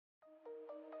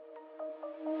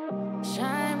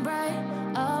Shine bright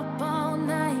up all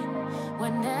night, we're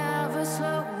never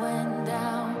slowing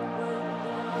down.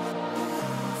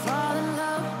 Fall in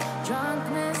love,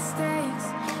 drunk mistakes,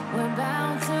 we're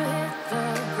bound to hit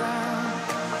the ground.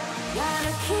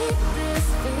 Gotta keep this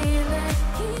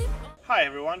feeling, Hi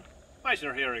everyone,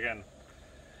 Meisner here again.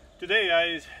 Today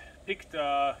I picked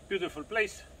a beautiful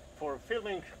place for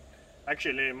filming.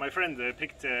 Actually, my friend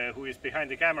picked who is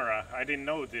behind the camera. I didn't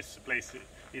know this place.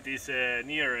 It is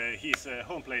near his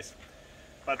home place.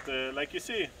 But like you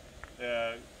see,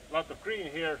 a lot of green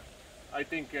here. I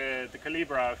think the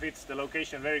Calibra fits the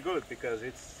location very good because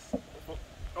it's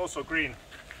also green.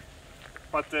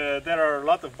 But there are a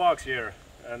lot of bugs here,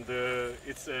 and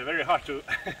it's very hard to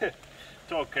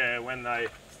talk when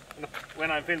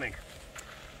I'm filming.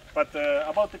 But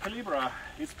about the Calibra,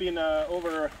 it's been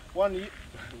over 1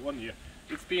 year.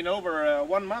 It's been over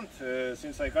 1 month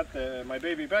since I got my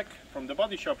baby back from the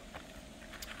body shop.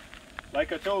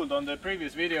 Like I told on the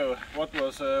previous video what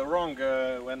was wrong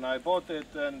when I bought it,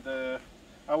 and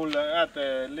I will add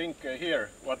a link here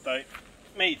what I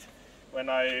made when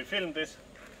I filmed this.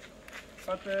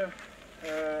 But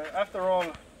after all,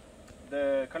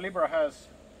 the Calibra has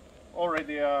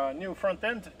already a new front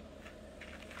end,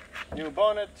 new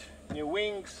bonnet, new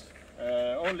wings.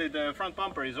 Only the front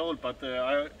bumper is old, but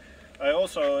I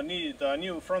also need a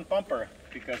new front bumper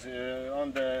because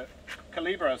on the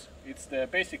Calibras it's the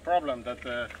basic problem that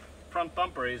the front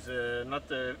bumper is not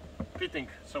fitting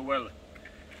so well.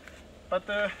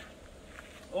 But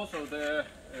also the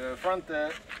front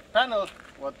panel,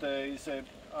 what is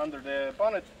under the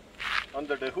bonnet,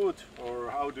 under the hood, or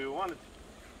how do you want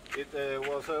it, it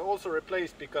was also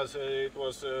replaced because it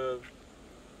was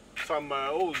some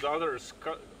old other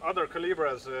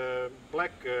Calibras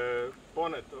black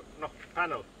bonnet, no,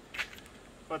 panel.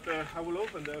 But I will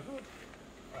open the hood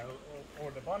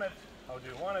or the bonnet. How do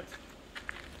you want it?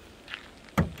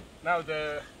 Now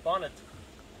the bonnet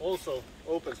also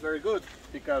opens very good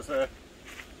because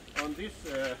on this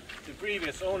the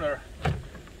previous owner,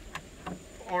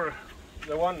 or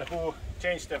the one who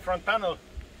changed the front panel,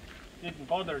 didn't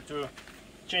bother to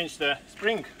change the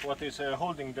spring what is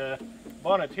holding the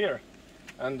bonnet here,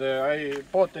 and I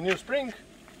bought the new spring,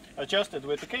 adjusted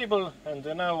with the cable, and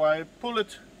now I pull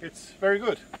it. It's very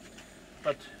good.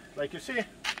 But like you see,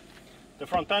 the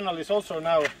front panel is also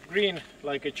now green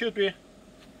like it should be.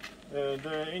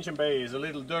 The engine bay is a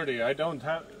little dirty. I don't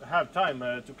have time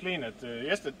to clean it.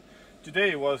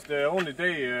 Today was the only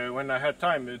day when I had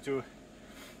time to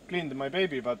clean my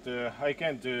baby, but I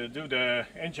can't do the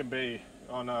engine bay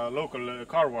on a local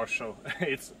car wash, so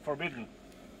it's forbidden.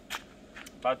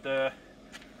 But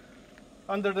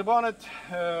under the bonnet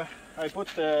I put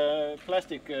the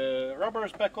plastic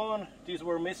rubbers back on. These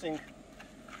were missing.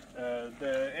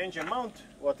 The engine mount,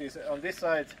 what is on this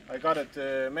side, I got it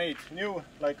made new,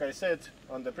 like I said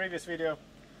on the previous video.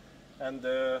 And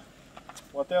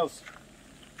what else?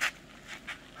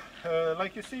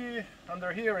 Like you see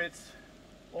under here, it's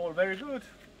all very good.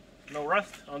 No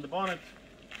rust on the bonnet.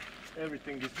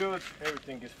 Everything is good,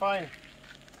 everything is fine.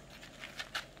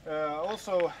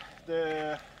 Also,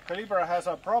 the Calibra has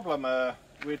a problem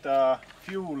with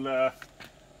fuel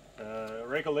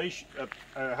regulation.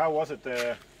 How was it?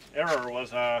 The error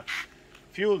was a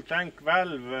fuel tank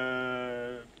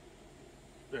valve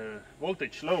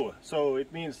voltage low. So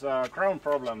it means a ground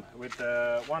problem with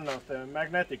one of the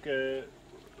magnetic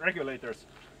regulators,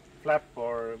 flap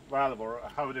or valve, or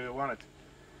how do you want it.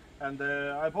 And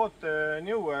I bought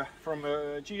new from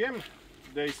GM.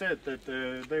 They said that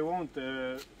they won't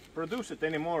produce it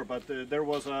anymore, but there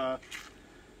was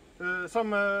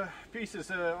some pieces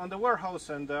on the warehouse,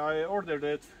 and I ordered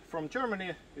it from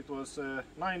Germany. It was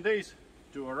 9 days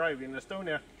to arrive in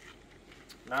Estonia.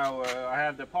 Now I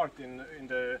have the part in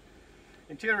the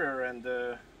interior, and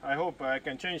I hope I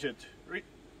can change it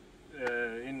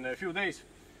in a few days.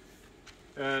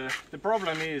 The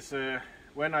problem is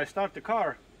when I start the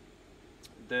car,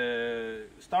 the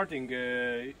starting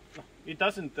it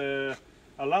doesn't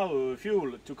allow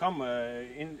fuel to come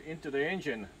into the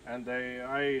engine, and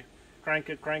I crank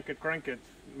it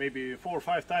maybe 4 or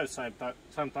 5 times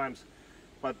sometimes.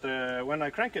 But when I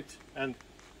crank it and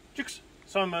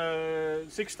some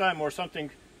 6th time or something,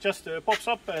 just pops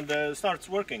up and starts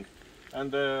working.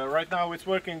 And right now it's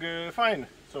working fine.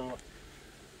 So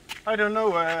I don't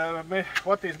know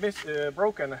what is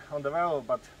broken on the valve,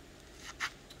 but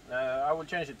I will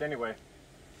change it anyway.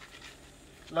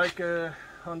 Like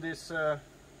on this,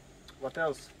 what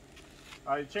else?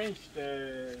 I changed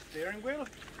the steering wheel.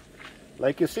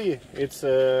 Like you see, it's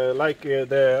like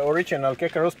the original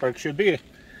Keke Rosberg should be.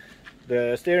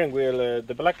 The steering wheel,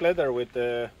 the black leather with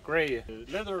the gray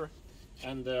leather.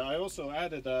 And I also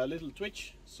added a little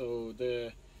twitch, so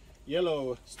the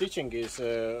yellow stitching is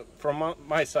from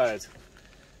my side.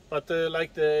 But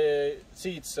like the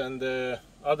seats and the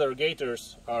other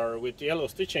gaiters are with yellow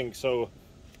stitching, so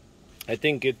I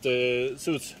think it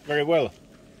suits very well.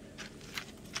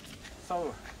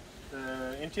 So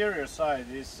the interior side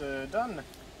is done.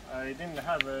 I didn't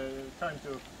have time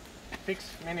to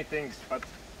fix many things, but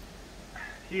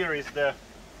here is the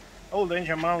old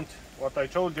engine mount, what I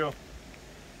told you.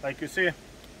 Like you see,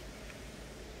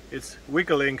 it's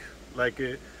wiggling like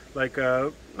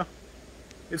no,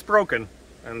 it's broken.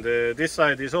 And this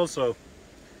side is also,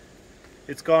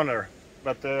 it's goner.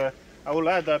 But I will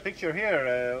add a picture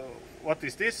here, what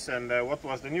is this and what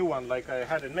was the new one like I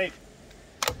had it made.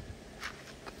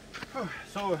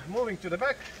 So moving to the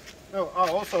back.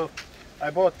 Also I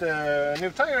bought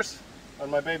new tires on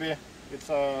my baby. It's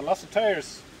Lasse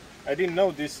tires. I didn't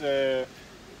know this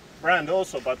brand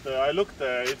also, but I looked,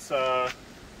 it's a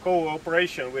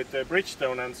cooperation with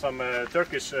Bridgestone and some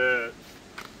Turkish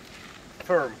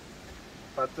firm.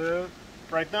 But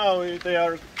right now they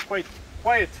are quite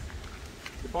quiet.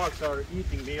 The bugs are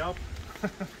eating me up.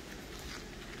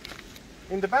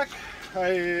 In the back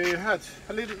I had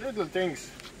a little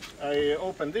things. I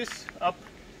opened this up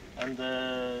and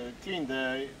cleaned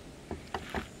the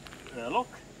lock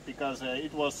because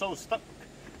it was so stuck.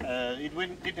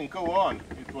 It didn't go on.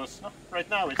 It was right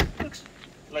now. It looks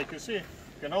like you see. You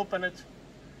can open it,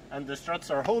 and the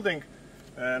struts are holding.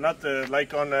 Not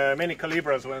like on many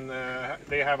Calibras when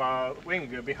they have a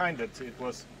wing behind it. It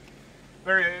was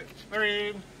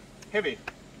very heavy.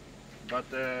 But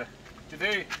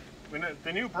today,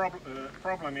 the new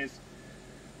problem is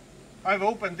I've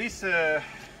opened this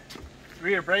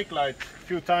rear brake light a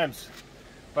few times.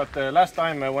 But last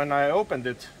time when I opened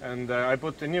it and I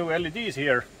put the new LEDs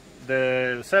here,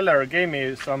 the seller gave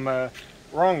me some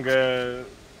wrong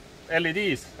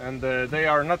LEDs, and they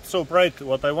are not so bright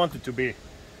what I wanted to be.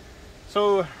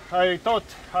 So I thought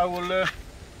I will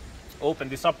open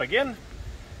this up again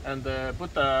and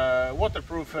put a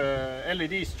waterproof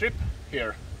LED strip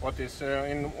here, what is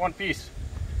in one piece.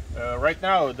 Right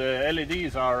now the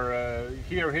LEDs are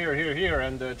here,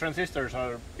 and the transistors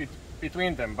are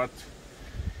between them, but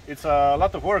it's a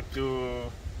lot of work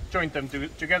to join them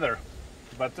together.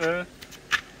 But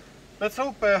let's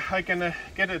hope I can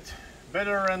get it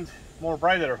better and more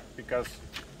brighter, because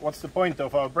what's the point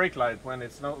of a brake light when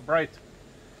it's not bright?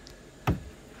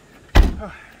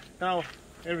 Now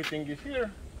everything is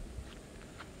here.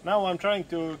 Now I'm trying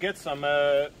to get some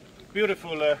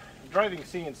beautiful driving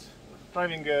scenes,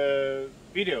 driving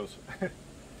videos.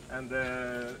 And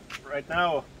right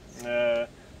now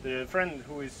the friend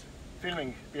who is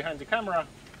filming behind the camera,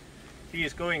 he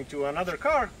is going to another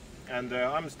car, and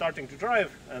I'm starting to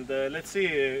drive, and let's see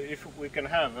if we can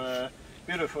have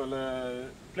beautiful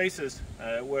places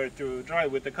where to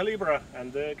drive with the Calibra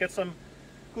and get some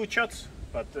good shots.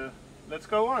 But let's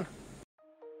go on.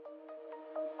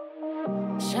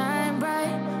 Shine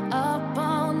bright up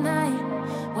all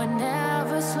night, we're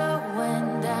never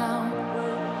slowing down.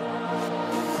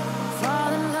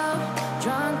 Fall in love,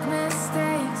 drunk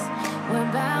mistakes,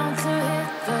 we're bound to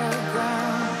hit the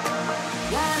ground.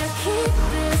 Gotta keep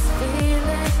this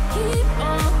feeling, keep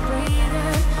on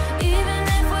breathing, even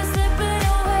if we're slipping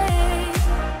away.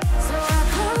 So I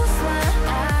close my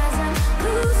eyes and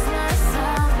lose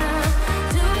myself now,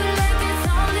 do it like it's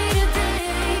only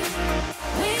today.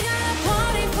 We got a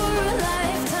party for a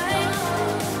lifetime,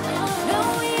 no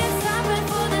we ain't stopping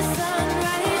for the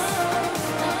sunrise,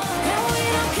 and we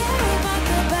don't care about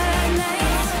the bad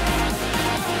nights.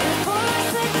 And for a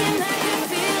second I can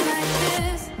feel like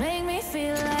this, make me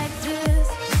feel like this.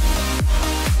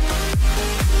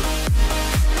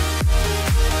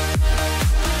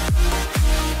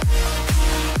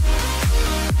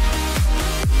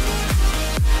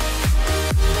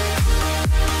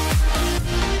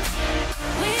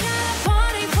 We got a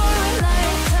party for a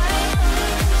lifetime,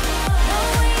 no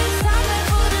we ain't stopping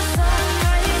for the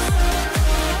sunrise, and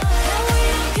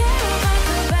we don't care about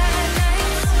the bad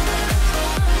nights.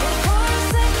 And for a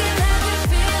second I can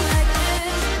feel like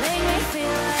this, make me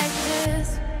feel like this.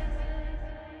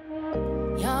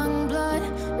 Young blood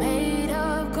made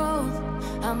of gold,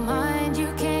 a mind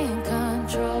you can't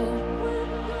control.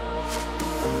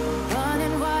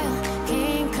 Running wild,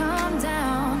 can't come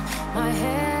down, my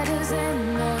head is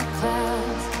in the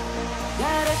clouds.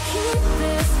 Gotta keep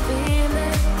this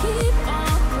feeling, keep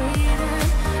on breathing,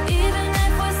 even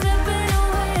if we're slipping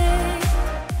away.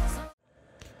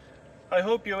 I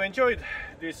hope you enjoyed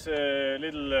this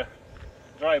little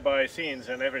drive-by scenes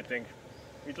and everything.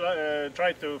 We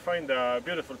try to find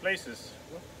beautiful places.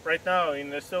 Right now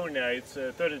in Estonia it's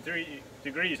 33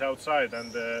 degrees outside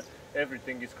and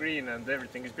everything is green and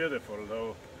everything is beautiful,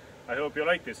 so I hope you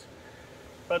like this.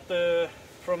 But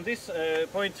from this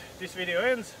point this video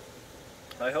ends.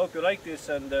 I hope you like this,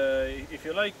 and if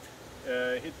you liked,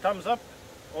 hit thumbs up,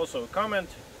 also comment.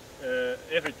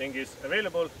 Everything is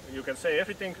available, you can say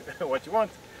everything what you want,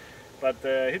 but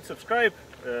hit subscribe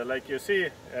like you see,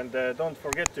 and don't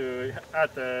forget to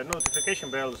add the notification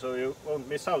bell so you won't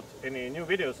miss out any new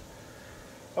videos.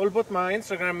 I will put my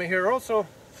Instagram here also,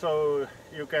 so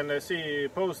you can see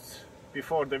posts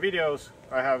before the videos.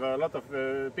 I have a lot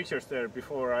of pictures there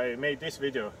before I made this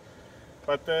video.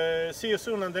 But see you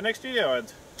soon on the next video,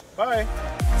 and bye!